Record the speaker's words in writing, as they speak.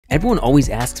Everyone always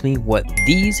asks me what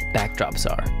these backdrops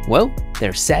are. Well,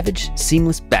 they're Savage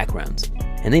seamless backgrounds,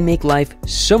 and they make life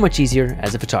so much easier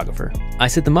as a photographer. I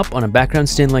set them up on a background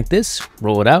stand like this,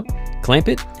 roll it out, clamp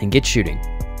it, and get shooting.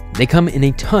 They come in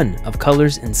a ton of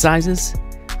colors and sizes,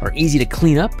 are easy to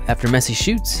clean up after messy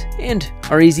shoots, and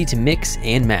are easy to mix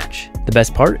and match. The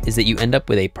best part is that you end up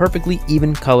with a perfectly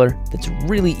even color that's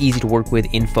really easy to work with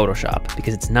in Photoshop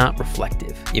because it's not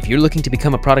reflective. If you're looking to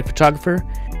become a product photographer,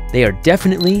 they are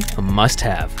definitely a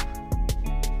must-have.